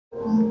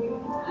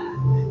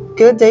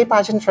Good day,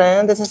 pageant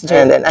friend. This is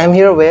Jen, and I'm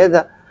here with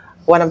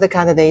one of the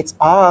candidates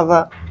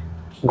of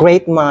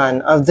Great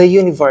Man of the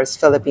Universe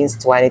Philippines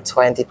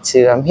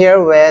 2022. I'm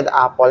here with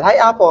Apple. Hi,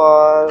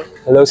 Apple.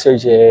 Hello, Sir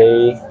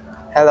Jay.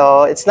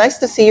 Hello. It's nice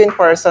to see you in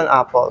person,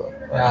 Apple.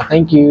 Yeah,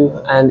 thank you,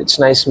 and it's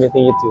nice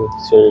meeting you too,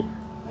 sir.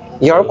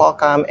 You're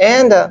welcome.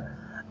 And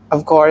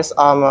of course,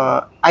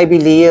 I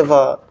believe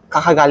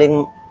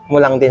kakagaling mo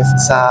lang din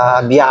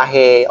sa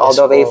biyahe all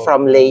the way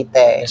from Leyte.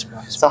 Yes,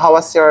 po. So how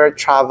was your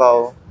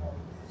travel?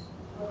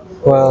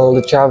 Well,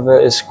 the travel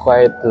is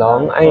quite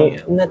long.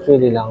 Not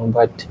really long,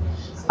 but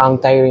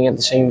tiring at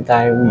the same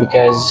time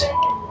because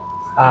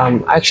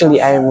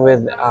actually I'm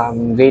with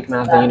Great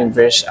Man of the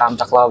Universe,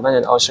 Tacloban,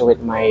 and also with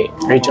my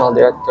regional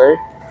director,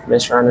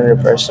 Ms. Rana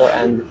Reperso,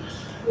 and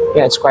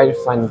yeah, it's quite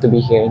fun to be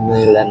here in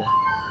Manila.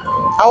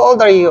 How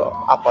old are you,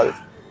 Apple?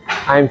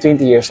 I'm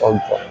 20 years old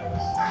po.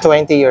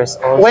 20 years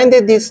old. When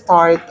did you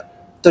start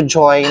to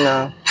join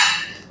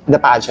the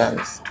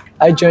pageants?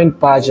 I joined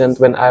pageant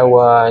when I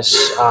was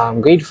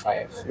grade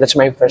 5. That's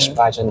my first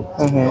pageant.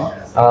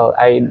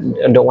 I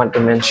don't want to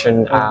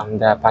mention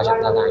the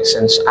pageant na lang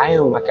since I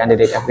am a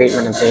candidate of Great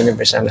Man of the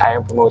Universe and I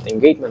am promoting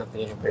Great Man of the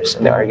Universe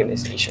in the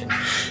organization.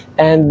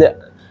 And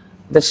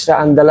that's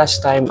the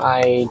last time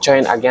I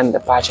joined again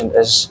the pageant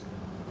is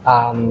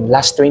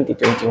last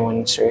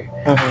 2021, sir.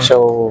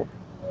 So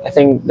I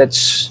think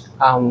that's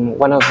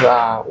one of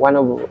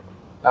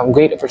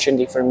great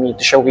opportunity for me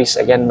to showcase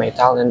again my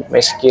talent, my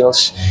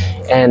skills,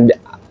 and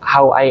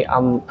how I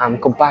am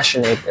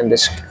compassionate in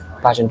this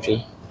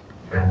pageantry.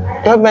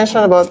 You have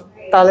mentioned about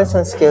talents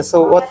and skills.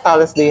 So what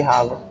talents do you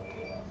have?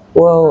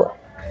 Well,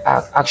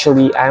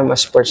 actually, I'm a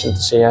sports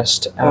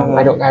enthusiast.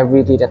 I don't have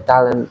really the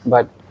talent,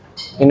 but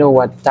you know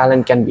what?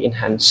 Talent can be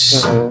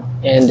enhanced,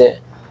 and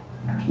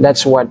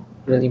that's what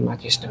really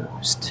matters the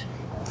most.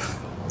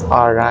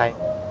 All right.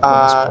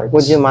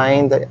 Would you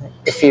mind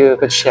if you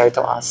could share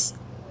to us?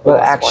 Well,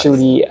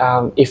 actually,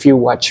 if you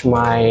watch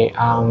my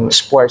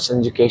sports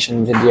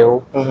education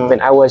video,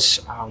 when I was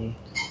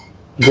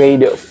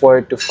grade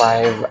 4 to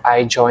 5,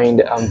 I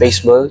joined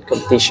baseball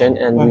competition,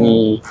 and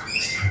we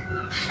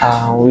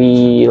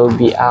will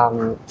be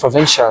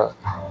provincial.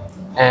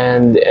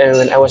 And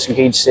when I was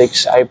grade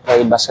 6, I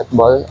played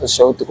basketball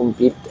also to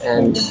compete,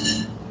 and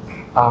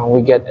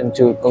we get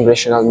into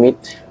congressional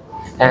meet.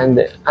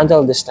 And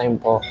until this time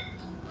po,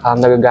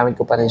 nagagamit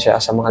ko pa rin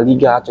siya sa mga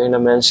liga,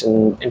 tournaments,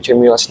 and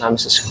intramurals namin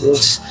sa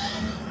schools.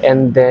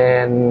 And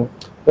then,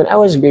 when I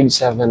was grade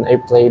 7, I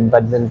played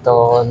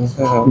badminton.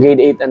 Grade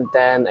 8 and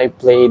 10, I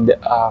played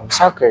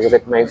soccer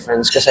with my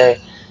friends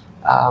kasi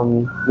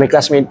may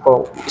classmate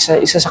po,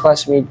 isa sa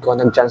classmate ko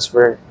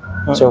nag-transfer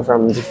so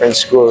from different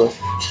school.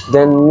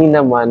 Then me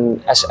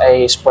naman, as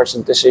a sports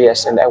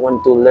enthusiast and I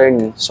want to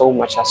learn so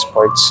much as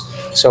sports,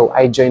 so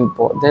I joined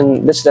po.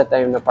 Then that's the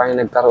time na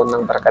parang nagkaroon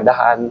ng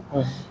barkadahan.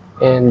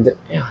 And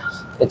yeah,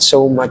 it's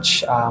so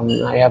much,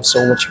 I have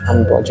so much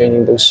fun po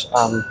joining those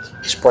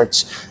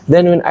sports.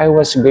 Then when I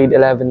was grade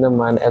 11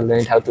 naman, I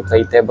learned how to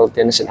play table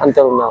tennis. And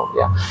until now,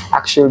 yeah,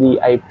 actually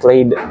I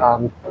played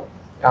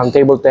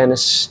table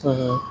tennis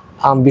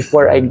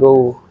before I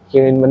go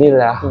here in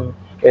Manila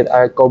with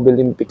our Kobe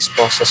Olympics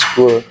po sa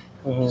school.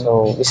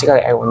 So basically,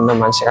 I won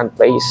naman second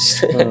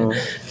place.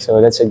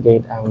 So that's a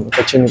great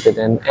opportunity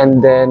then.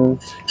 And then,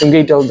 yung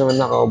grade 12 naman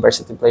ako,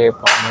 varsity player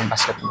po ako ng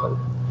basketball.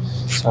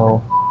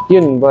 So,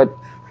 yun, but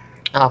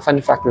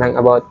fun fact lang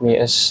about me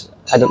is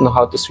I don't know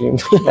how to swim.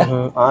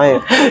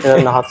 Ay, you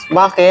don't know how to...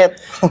 Bakit?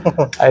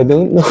 I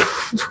don't know.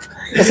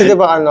 Kasi di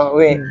ba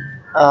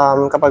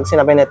kapag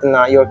sinabi natin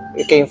na you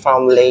came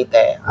from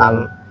Leyte,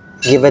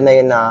 given na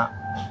yun na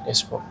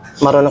yes po.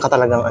 marunong ka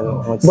talagang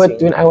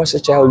But when I was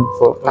a child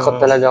po, takot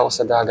talaga ako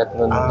sa dagat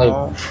nun.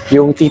 Like,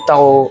 yung tita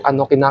ko,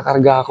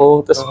 kinakarga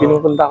ako, tapos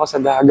pinupunta ako sa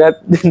dagat,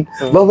 then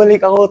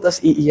babalik ako,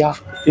 tapos iiyak.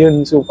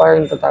 Yun, so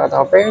parang tatakot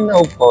ako. Pero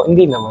now po,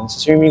 hindi naman.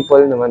 Sa swimming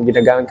pool naman,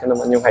 ginagamit ko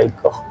naman yung height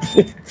ko.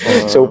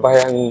 So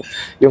parang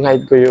yung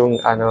height ko yung,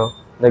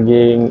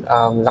 naging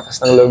lakas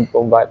ng loob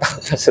kong bata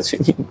sa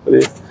swimming pool.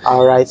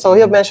 Alright, so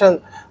you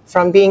mentioned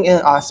from being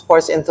a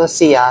sports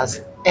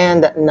enthusiast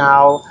and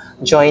now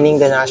joining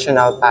the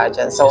national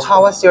pageant. So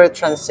how was your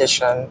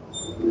transition?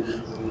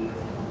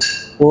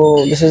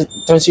 Well,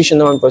 transition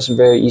naman po is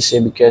very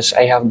easy because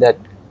I have that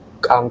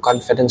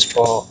confidence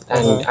po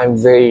and I'm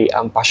very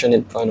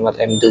passionate po on what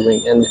I'm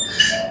doing. And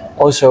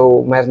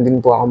also, mayroon din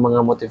po ako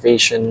mga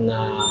motivation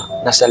na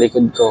nasa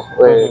likod ko.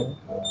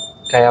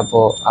 Kaya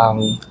po,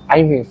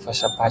 I'm here for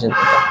sa pageant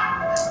ito.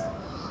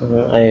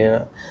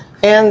 Ayun.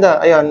 And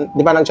ayun,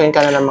 di ba nag-join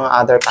ka na ng mga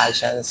other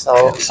pageants?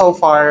 So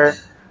far,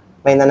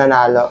 may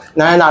nananalo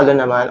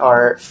naman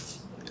or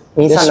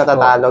minsan yes,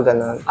 natatalo,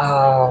 ganun?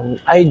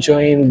 I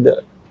joined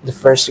the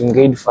first in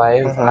grade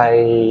 5.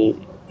 I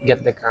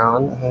get the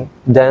crown.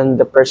 Then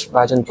the first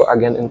pageant po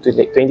again in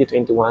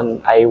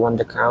 2021, I won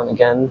the crown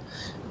again.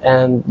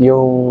 And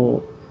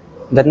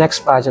the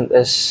next pageant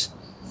is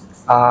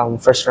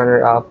first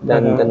runner-up.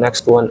 Then the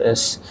next one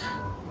is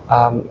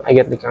I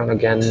get the crown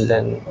again.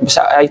 Then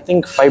I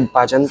think 5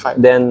 pageants.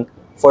 Then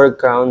 4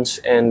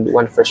 crowns and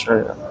 1 first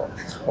runner-up po.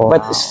 Wow.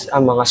 But is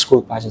mga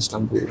school pageants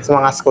lang po. Sa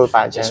mga school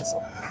pageants.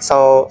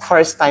 So,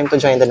 first time to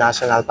join the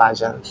national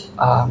pageant?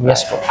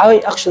 Yes po.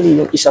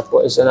 Actually, yung isa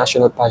po is a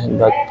national pageant,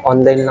 but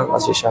online lang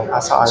kasi siya.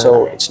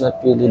 So, it's not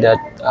really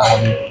that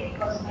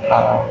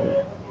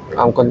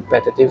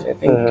competitive, I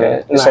think.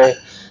 Kasi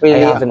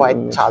really I haven't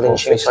quite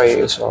challenging for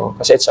you. So,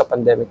 kasi it's a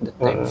pandemic that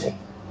time.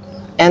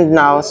 And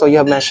now, so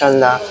you have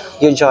mentioned that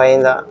you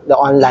joined the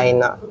online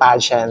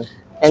pageant.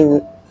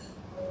 And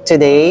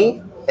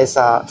today is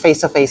a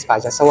face-to-face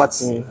pageant. So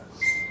what's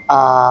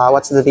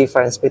the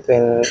difference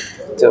between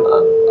two?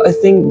 I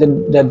think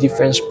the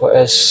difference po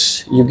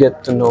is you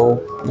get to know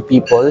the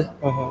people,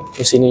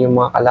 kung sino yung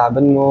mga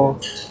kalaban mo,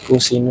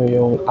 kung sino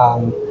yung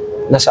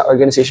nasa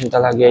organization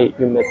talaga,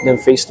 you met them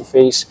face to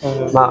face,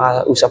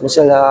 makakausap mo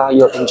sila,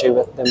 you'll enjoy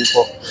with them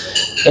po.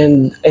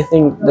 And I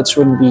think that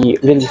would be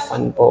really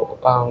fun po,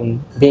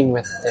 being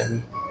with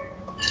them.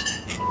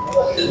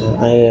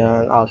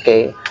 Ayan,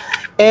 okay.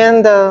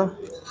 And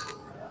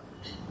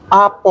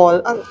Apple,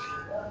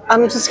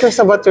 I'm just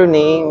curious about your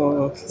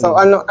name. So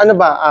ano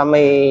ba,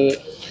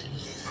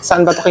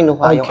 saan ba ito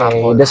kinuha yung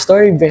Apple? The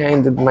story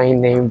behind my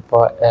name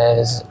po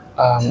is,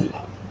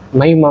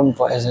 my mom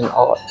po is an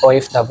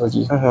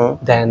OFW.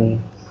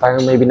 Then,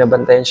 parang may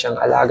binabantayan siyang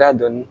alaga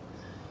dun,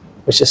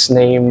 which is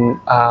name,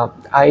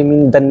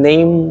 the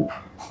name,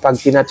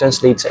 pag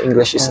tina-translate sa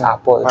English is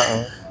Apple.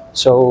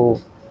 So,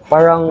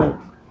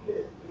 parang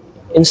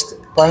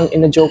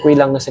in a joke way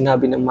lang na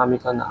sinabi ng mami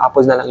ko na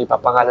Apple na lang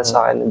ipapangalan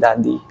sa akin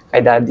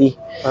kay daddy.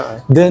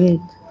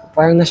 Then,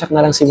 parang nasyak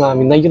na lang si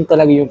mami na yun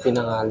talaga yung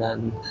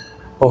pinangalan.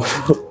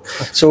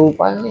 So,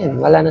 parang yun,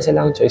 wala na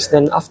silang choice.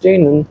 Then, after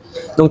nun,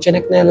 nung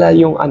chinek nila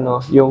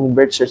yung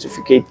birth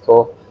certificate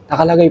ko,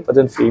 nakalagay pa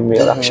dun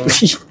female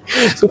actually.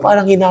 So,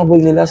 parang hinabol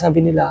nila,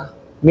 sabi nila,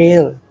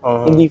 male,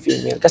 hindi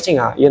female. Kasi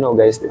nga, you know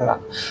guys, di ba?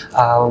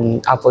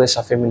 Apple is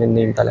a feminine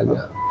name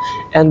talaga.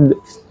 And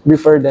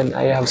before then,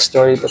 I have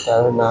story to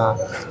tell na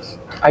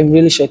I'm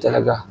really shy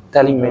talaga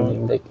telling my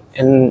name. Like,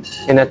 in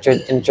a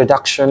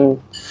introduction,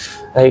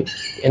 like,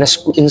 in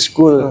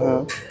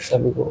school,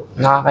 sabi ko,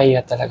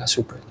 nakakahiya talaga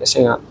super.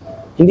 Kasi nga,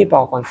 hindi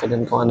pa ako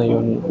confident kung ano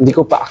yun. Hindi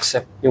ko pa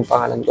accept yung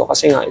pangalan ko.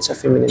 Kasi nga, it's a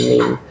feminine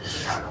name.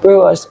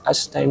 Pero as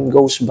time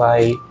goes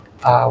by,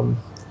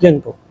 yun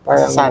po.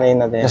 Parang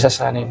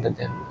nasasanay na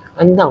din.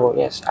 And now,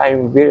 yes,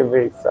 I'm very,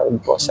 very proud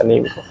po sa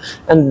name ko.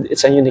 And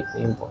it's a unique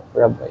name po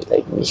for a boy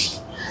like me.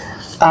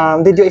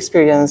 Did you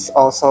experience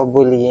also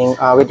bullying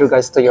with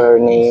regards to your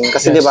name?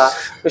 Kasi di ba,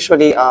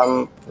 usually,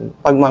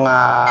 pag mga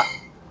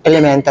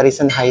elementaries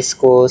and high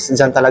schools,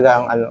 dyan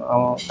talaga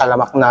ang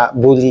talamak na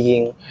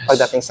bullying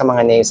pagdating sa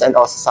mga names and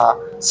also sa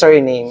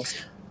surnames.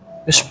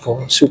 Yes po,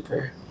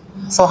 super.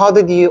 So how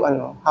did you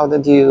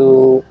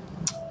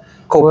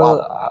cope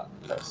up?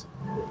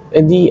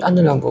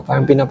 Lang po,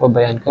 parang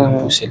pinapabayaan ko lang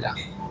po sila.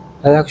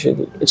 Well,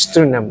 actually, it's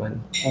true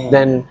naman.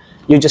 Then,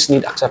 you just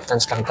need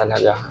acceptance lang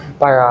talaga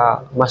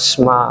para mas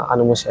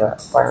mo sila,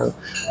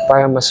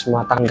 para mas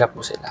matanggap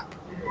mo sila.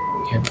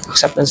 Yun,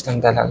 acceptance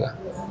lang talaga.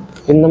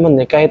 Yun naman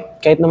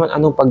kahit naman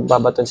anong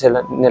pagbabaton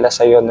nila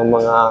sa'yo ng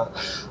mga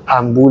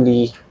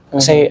bully.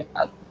 Kasi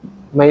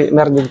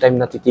meron din time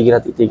na titigil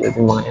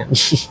yung mga yan.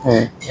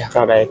 Yeah.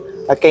 Correct.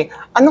 Okay.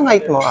 Anong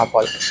height mo,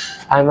 Apple?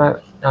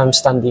 I'm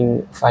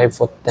standing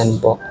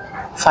 5'10" po.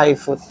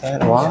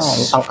 5'10". Wow,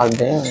 ang tangkal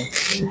din.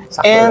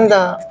 And,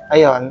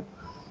 ayun,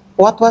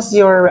 what was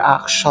your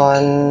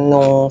reaction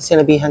nung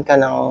sinabihan ka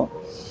ng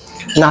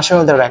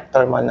national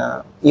director mo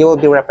na you will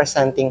be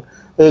representing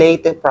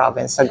Leyte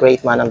Province sa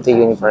Great Man of the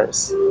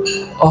Universe?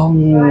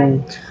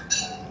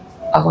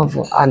 Ako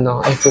po,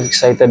 I feel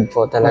excited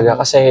po talaga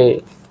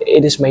kasi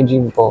it is my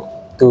dream po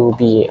to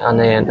be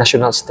on a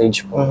national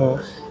stage po.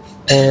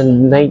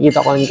 And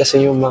nakikita ko rin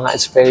kasi yung mga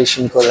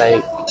inspiration ko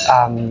like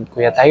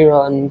Kuya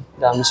Tyron,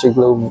 Mr.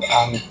 Globe,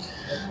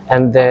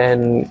 and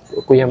then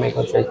Kuya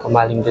Michael Fred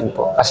Kumaling din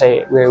po.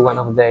 Kasi we're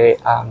one of the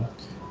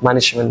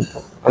management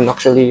po.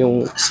 Actually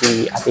yung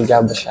si Ate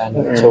Gaba siya.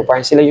 So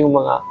parang sila yung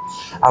mga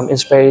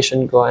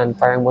inspiration ko and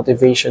parang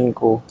motivation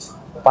ko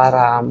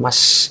para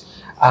mas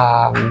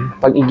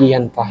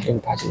pag-igihan pa yung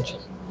pageantry.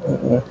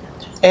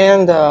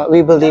 And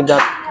we believe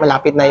that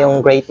malapit na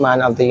yung Great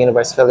Man of the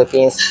Universe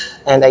Philippines.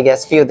 And I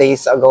guess few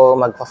days ago,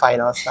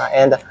 magpa-finals na.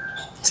 And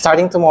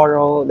starting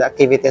tomorrow, the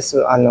activities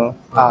will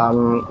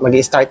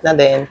mag-start na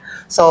din.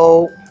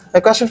 So,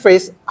 my question for you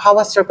is, how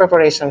was your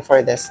preparation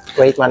for this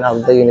Great Man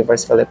of the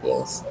Universe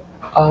Philippines?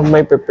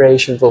 My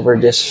preparation for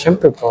this,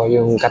 syempre po,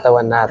 yung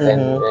katawan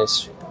natin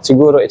is,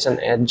 siguro it's an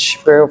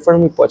edge. Pero for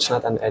me po, it's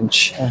not an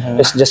edge.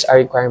 It's just a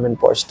requirement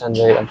for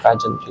standard and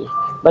pageantry.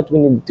 But we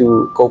need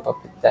to cope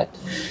up with that.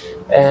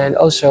 And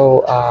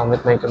also,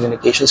 with my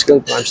communication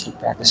skill, I'm still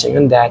practicing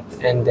on that.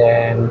 And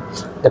then,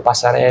 the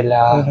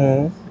pasarela,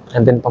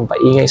 and then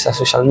pampaingay sa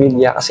social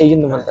media. Kasi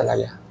yun naman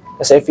talaga.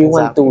 Kasi if you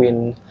want to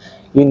win,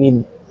 you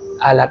need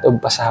a lot of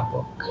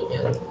pasabog.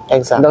 Yan.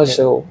 Exactly. And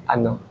also,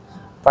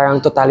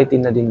 parang totality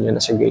na din yun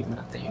as a Great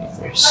Man of the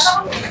Universe.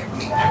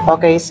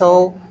 Okay,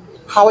 so,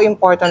 how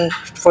important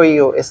for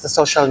you is the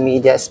social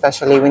media,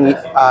 especially when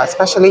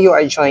especially you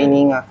are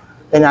joining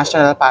the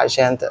national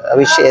pageant,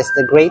 which is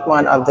the Great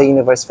One of the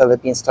Universe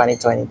Philippines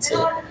 2022.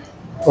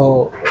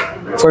 Well,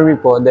 for me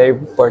po, the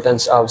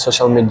importance of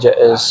social media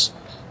is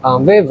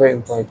very, very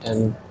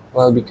important.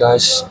 Well,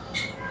 because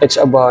it's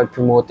about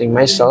promoting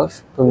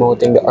myself,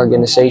 promoting the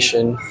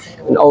organization,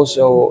 and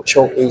also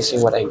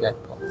showcasing what I get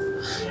po.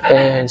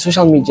 And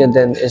social media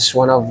then is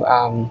one of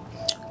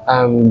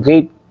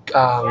great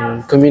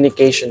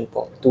communication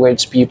po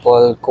towards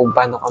people, kung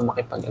paano ka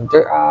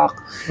makipag-interact,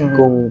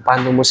 kung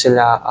paano mo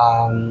sila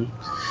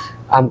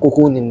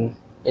kukunin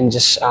in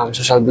just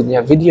social media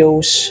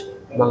videos,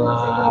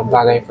 mga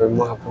bagay for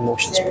mga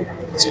promotions po.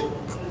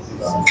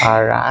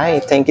 All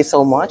right, thank you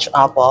so much,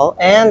 Apple.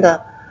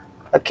 And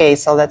okay,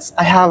 so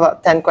I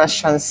have 10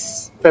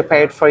 questions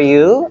prepared for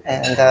you,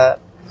 and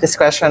this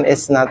question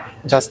is not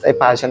just a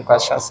pageant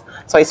questions,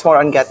 so it's more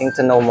on getting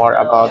to know more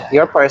about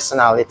your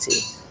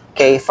personality.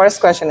 Okay, first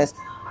question is,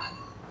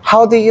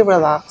 how do you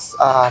relax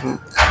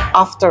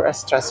after a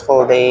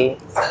stressful day?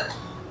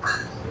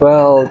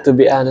 Well, to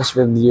be honest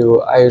with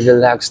you, I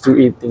relax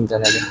through eating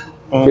talaga.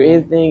 Through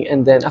eating,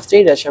 and then after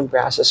that, syempre,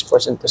 as a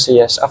sports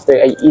enthusiast, after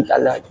I eat a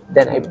lot,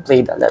 then I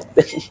played a lot.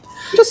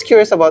 Just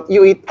curious about,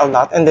 you eat a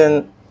lot and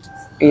then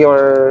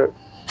your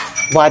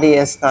body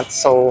is not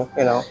so,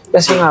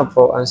 Kasi nga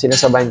po, ang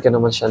sinasabayan ko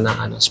naman siya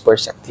ng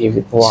sports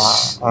activities.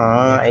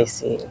 Wow. I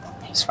see.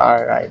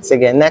 All right.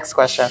 Sige, next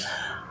question.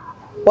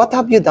 What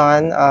have you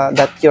done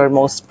that you're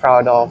most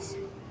proud of?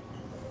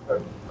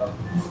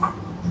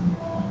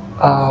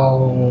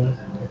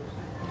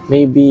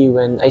 Maybe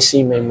when I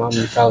see my mom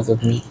proud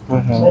of me.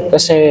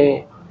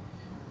 Kasi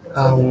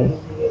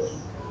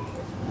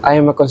I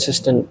am a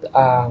consistent,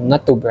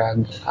 not to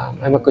brag,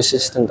 I'm a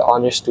consistent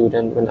honor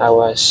student when I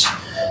was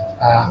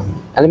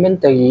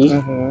elementary,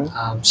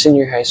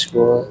 senior high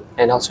school,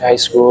 and also high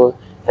school.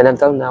 And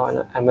until now,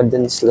 I'm a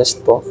dance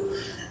list po.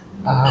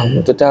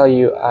 To tell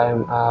you,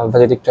 I'm a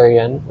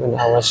valedictorian when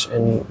I was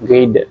in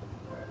grade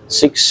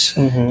 6.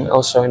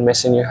 Also in my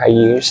senior high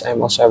years,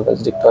 I'm also a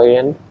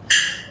valedictorian.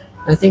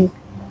 I think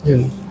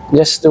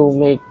just to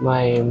make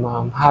my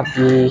mom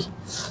happy,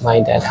 my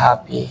dad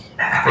happy.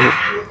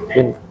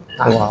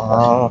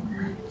 Wow.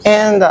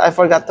 And I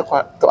forgot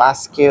to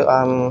ask you,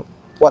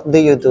 what do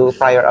you do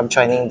prior of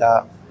joining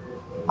the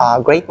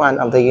Great One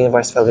of the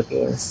Universe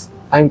Philippines?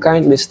 I'm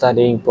currently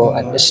studying po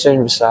at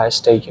Eastern Visayas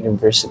State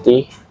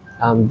University,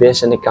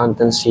 based in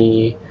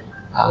accountancy,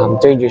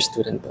 third year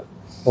student po.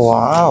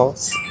 Wow.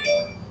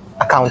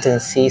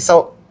 Accountancy.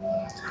 So,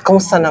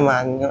 kumusta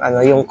naman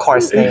yung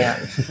course na yan?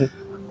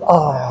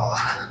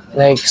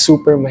 Like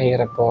super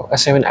mahirap po.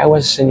 Kasi when I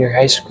was senior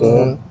high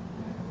school,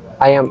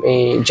 I am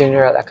a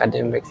general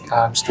academic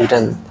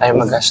student. I am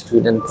a GAS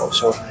student po.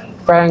 So,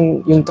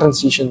 parang yung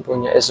transition po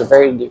niya is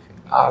very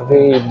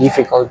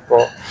difficult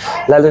po.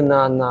 Lalo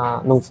na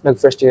nung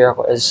nag-first year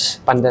ako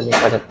is pandemic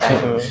at that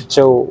time.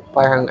 So,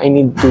 parang I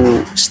need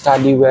to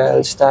study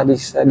well,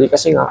 study.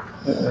 Kasi nga,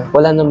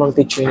 wala namang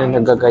teacher na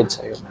nag-guide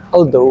sa'yo.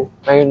 Although,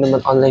 mayroon naman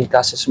online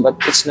classes, but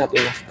it's not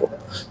enough po.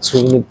 So,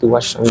 you need to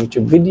watch some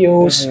YouTube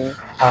videos,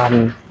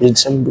 read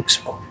some books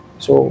po.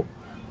 So,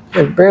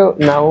 yun. Pero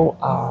now,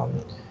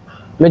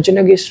 medyo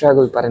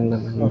nag-struggle pa rin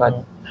naman,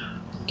 but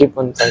keep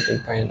on fighting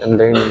pa rin and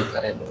learning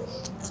pa rin.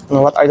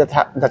 What are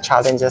the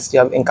challenges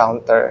you have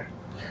encountered?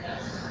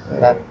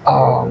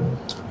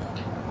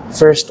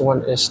 First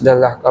one is the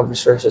lack of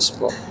resources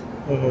po.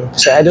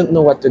 So I don't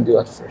know what to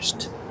do at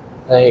first.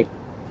 Like,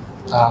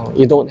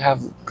 you don't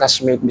have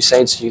classmate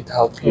besides you to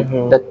help you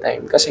that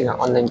time. Kasi nga,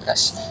 online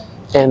class.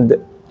 And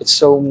it's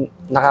so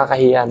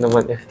nakakahiya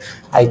naman if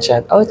I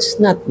chat. Oh, it's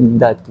not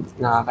that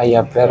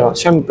nakakahiya. Pero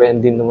syempre,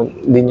 hindi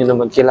nyo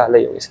naman kilala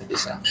yung isa't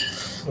isa.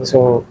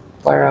 So,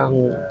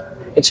 parang,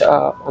 it's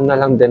na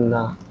lang din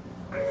na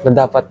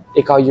dapat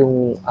ikaw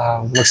yung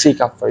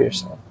magsikap for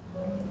yourself.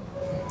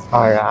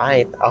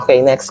 Alright.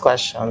 Okay, next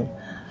question.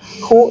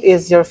 Who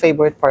is your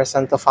favorite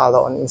person to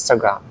follow on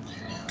Instagram?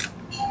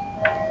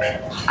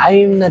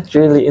 I'm not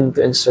really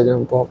into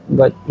Instagram po,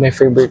 but my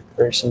favorite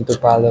person to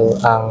follow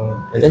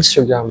on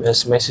Instagram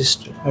is my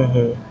sister.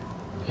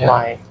 Yeah.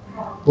 Why?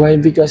 Why?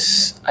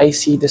 Because I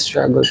see the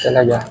struggle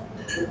talaga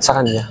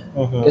sa kanya.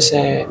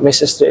 Kasi my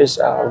sister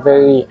is a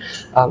very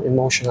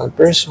emotional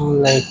person.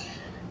 Like,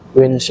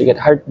 when she get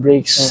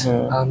heartbreaks,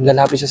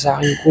 lalapit siya sa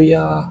akin,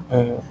 Kuya,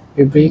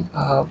 we break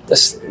up,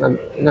 tapos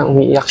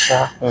umiiyak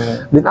siya.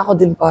 Then ako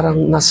din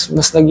parang mas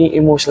naging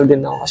emotional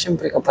din ako kasi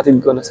syempre kapatid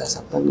ko,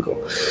 nasasaktan ko.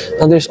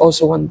 And there's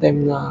also one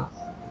time na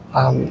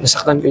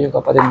nasaktan ko yung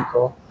kapatid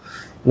ko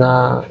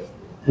na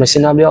may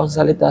sinabi akong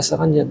salita sa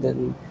kanya,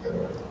 then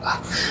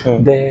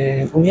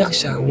umiyak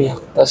siya.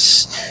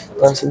 Tapos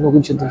parang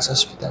sinugod siya dun sa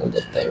hospital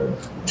that time.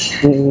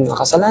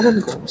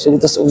 Nakasalanan ko. So,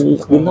 tapos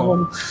umiyak din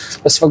ako.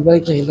 Tapos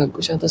pagbalik niya, hilag ko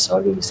siya. Tapos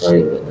sorry.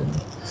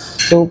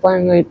 So,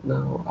 parang right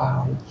now,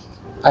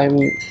 I'm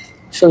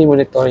actually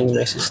monitoring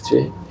my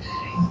sister.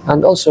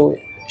 And also,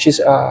 she's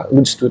a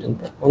good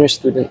student. Honor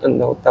student.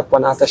 Top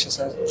 1 ata siya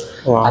sa...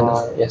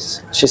 Wow.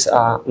 Yes. She's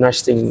a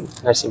nursing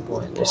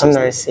po.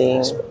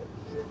 Nursing.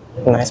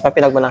 Nice,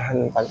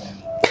 mapinagmanahan pala.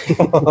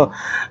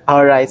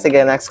 Alright,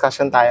 sige, next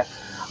question tayo.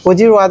 Would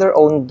you rather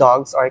own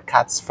dogs or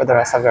cats for the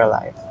rest of your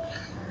life?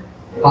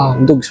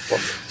 Dogs po.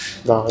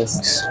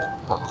 Dogs.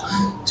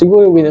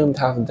 Siguro we don't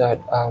have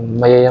that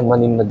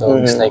mayayamanin na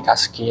dogs like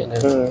husky and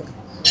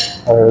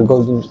or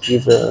golden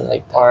retriever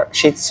like that. Or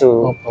Shih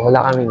Tzu. Opo,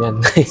 wala kami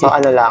yan. So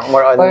ano lang,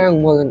 more on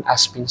Parang more on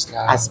Aspins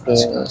lang. Aspin.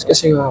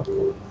 Kasi nga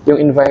po, yung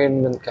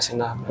environment kasi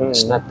namin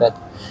is not that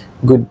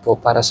good po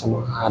para sa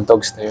mga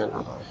dogs na yun.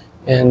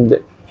 And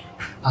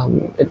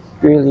it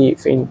really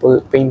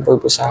painful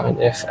po sa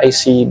akin if I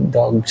see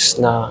dogs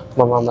na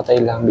mamamatay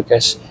lang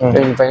because the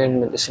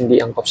environment is hindi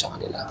angkop sa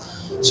kanila.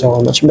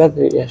 So much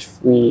better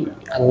if we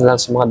lang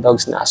sa mga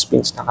dogs na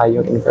Aspins na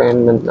kayo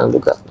environment ng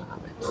lugar na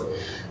namin.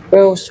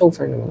 Pero so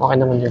far naman, okay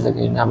naman yung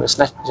lagay namin.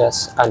 It's not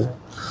just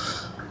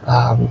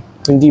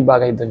hindi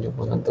bagay doon yung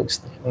mga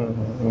dogs na yun.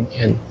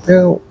 Yan.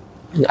 Pero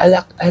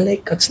I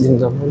like cats din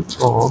naman.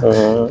 Oo.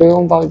 Pero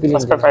kung papipiliin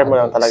mas prefer mo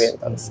lang talaga yung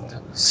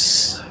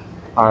dogs.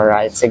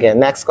 Alright, sige.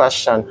 Next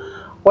question.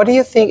 What do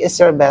you think is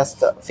your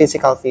best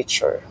physical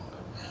feature?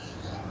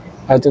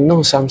 I don't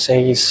know. Some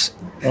says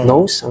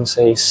nose, some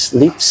says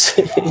lips.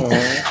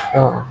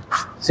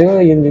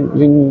 Siguro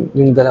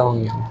yung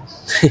dalawang yun.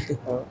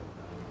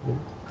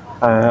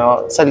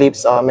 Sa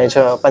lips,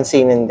 medyo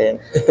pansinin din.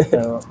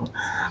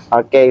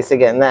 Okay,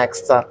 sige.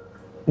 Next.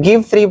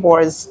 Give 3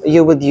 words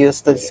you would use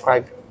to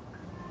describe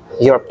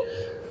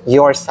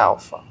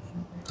yourself.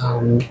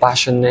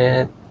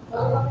 Passionate.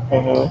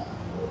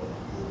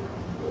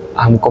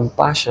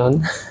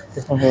 Compassion,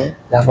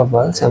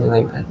 lovable, something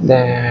like that.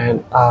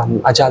 Then,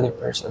 a jolly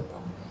person.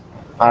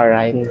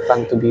 Alright.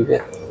 Fun to be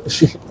with.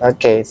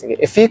 Okay, sige.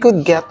 If you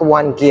could get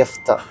one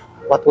gift,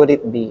 what would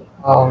it be?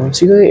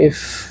 Siguro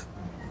if,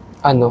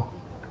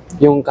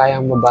 yung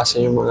kayang mabasa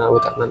yung mga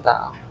utak ng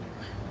tao.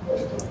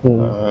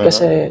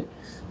 Kasi,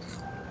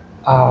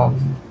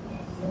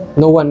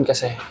 no one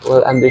kasi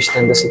will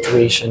understand the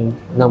situation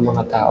ng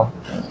mga tao.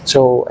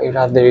 So, I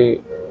rather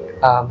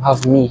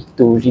have me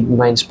to read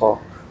minds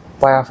po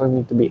para for me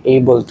to be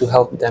able to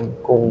help them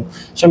kung,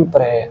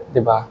 syempre,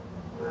 di ba,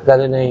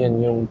 lalo na yun,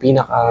 yung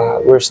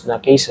pinaka-worst na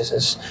cases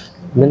is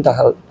mental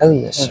health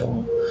illness.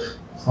 So,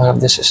 one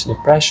of this is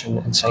depression,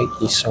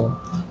 anxiety. So,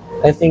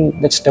 I think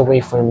that's the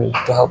way for me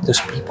to help those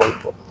people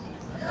po.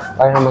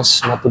 Para mas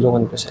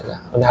matulungan ko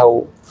sila on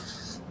how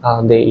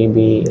they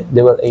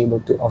will able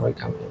to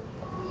overcome it.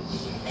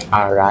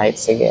 Alright,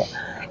 sige.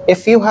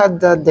 If you had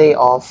the day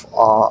off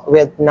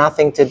with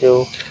nothing to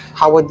do,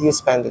 how would you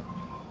spend it?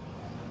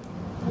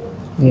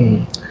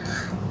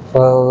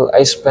 Well,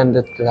 I spend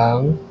it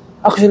lang.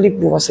 Actually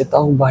po kasi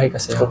taong bahay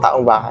kasi.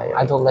 Taong bahay.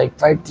 I don't like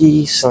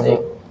parties. Like,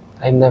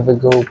 I never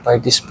go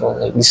parties po,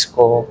 like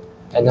disco.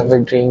 I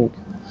never drink.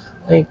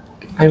 Like,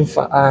 I'm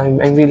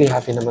really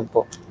happy naman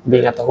po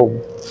being at home.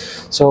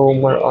 So,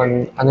 more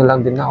on,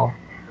 lang din ako.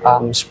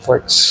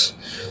 Sports,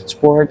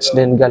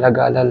 then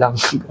gala-gala lang.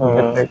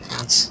 With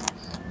friends.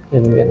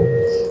 Yun, ganun.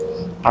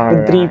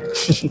 Food trip.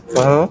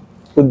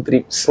 Food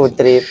trips. Food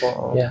trip.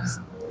 Yeah.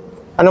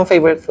 Anong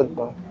favorite food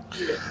mo?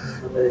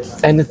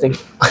 Anything.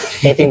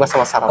 Anything basta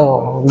masarap.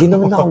 Hindi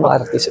naman ako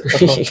ma-artist.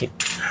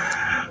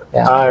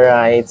 Yeah.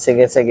 Alright,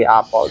 sige,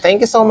 Apple. Thank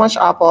you so much,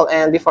 Apple.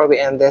 And before we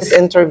end this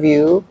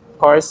interview, of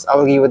course, I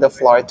will give you the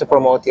floor to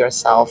promote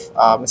yourself,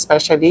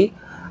 especially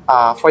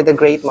for the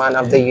Great Man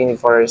of the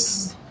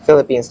Universe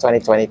Philippines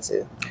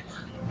 2022.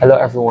 Hello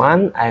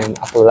everyone, I'm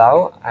APPLE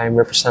Lao. I'm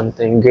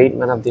representing Great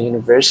Man of the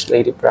Universe,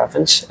 Leyte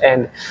Province.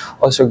 And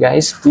also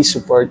guys, please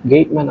support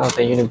Great Man of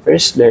the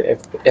Universe, their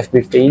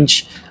FB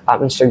page,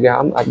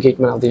 Instagram at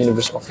Great Man of the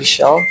Universe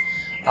Official,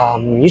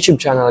 YouTube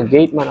channel,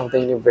 Great Man of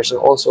the Universe.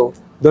 And also,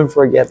 don't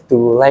forget to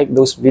like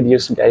those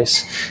videos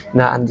guys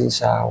na andun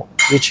sa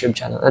YouTube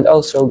channel. And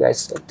also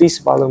guys, please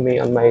follow me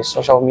on my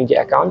social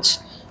media accounts.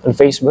 On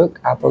Facebook,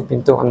 APPLE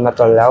PENTOCAN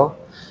LAO.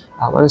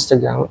 On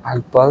Instagram,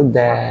 APPLE,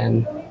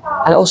 then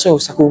and also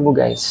sa Kumu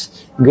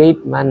guys,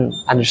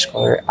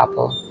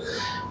 greatman_apple.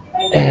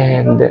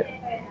 And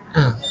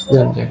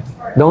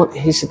don't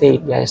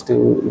hesitate guys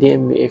to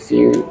DM me if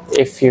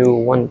you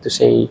want to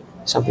say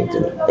something to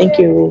me. Thank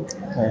you.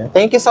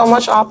 Thank you so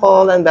much,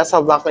 Apple, and best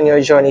of luck on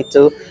your journey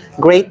to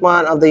Great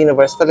Man of the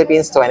Universe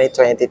Philippines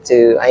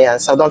 2022.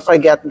 Ayan, so don't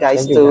forget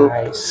guys to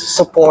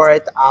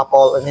support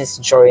Apple on his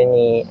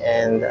journey.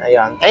 And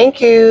ayan,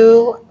 thank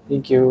you.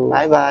 Thank you.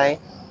 Bye-bye.